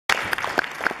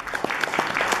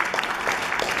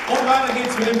Und weiter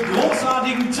geht's mit dem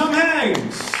großartigen Tom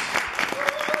Hanks.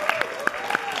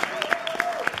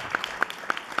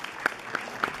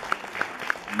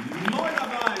 Neu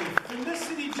dabei,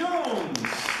 Felicity Jones.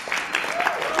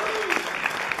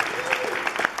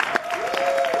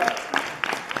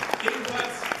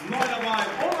 Ebenfalls neu dabei,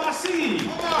 Omar.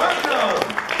 Welcome.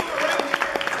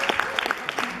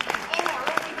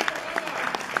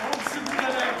 Und zu guter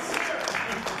Letzt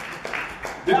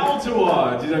der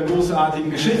Autor dieser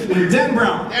großartigen Geschichten, Dan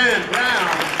Brown. Dan Brown.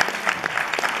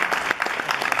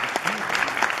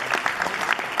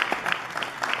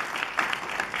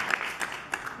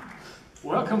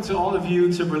 Welcome to all of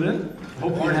you to Berlin.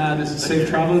 Hope you had safe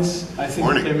travels. I think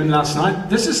Morning. you came in last night.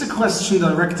 This is a question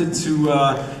directed to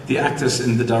the actors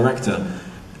and the director.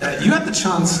 You had the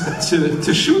chance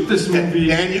to shoot this movie.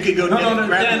 Dan, you can go no,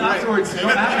 grab Dan, it right. afterwards. No,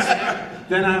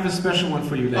 then I have a special one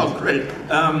for you later. Oh, great.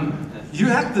 You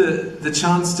had the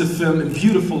chance to film in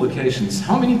beautiful locations.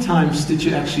 How many times did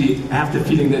you actually have the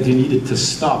feeling that you needed to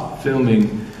stop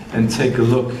filming and take a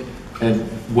look at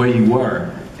where you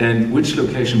were? And which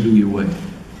location blew you away?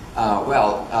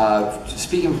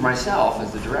 Speaking for myself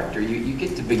as the director, you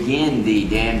get to begin the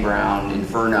Dan Brown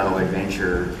Inferno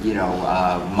adventure,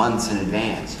 months in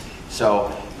advance.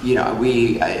 So,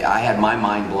 I had my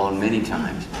mind blown many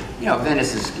times.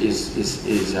 Venice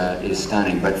is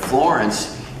stunning, but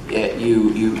Florence,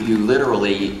 you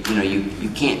literally, you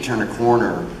can't turn a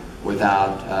corner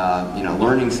without,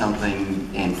 learning something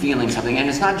and feeling something. And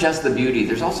it's not just the beauty,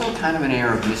 there's also kind of an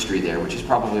air of mystery there, which is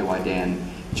probably why Dan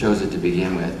chose it to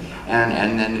begin with. And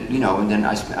then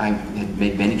I had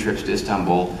made many trips to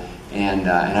Istanbul, and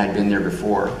I'd been there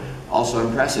before. Also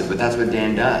impressive, but that's what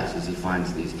Dan does, is he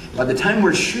finds these. By the time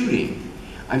we're shooting,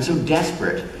 I'm so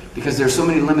desperate, because there's so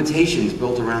many limitations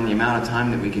built around the amount of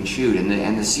time that we can shoot,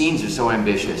 and the scenes are so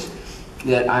ambitious,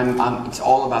 that it's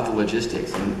all about the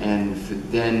logistics, and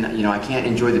then I can't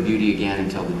enjoy the beauty again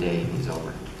until the day is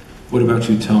over. What about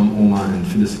you, Tom, Omar, and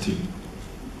Felicity?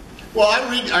 Well,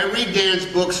 I read Dan's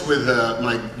books with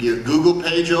my Google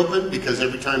page open, because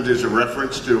every time there's a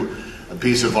reference to a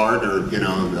piece of art or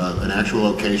an actual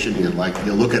location, you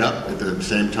look it up at the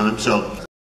same time. So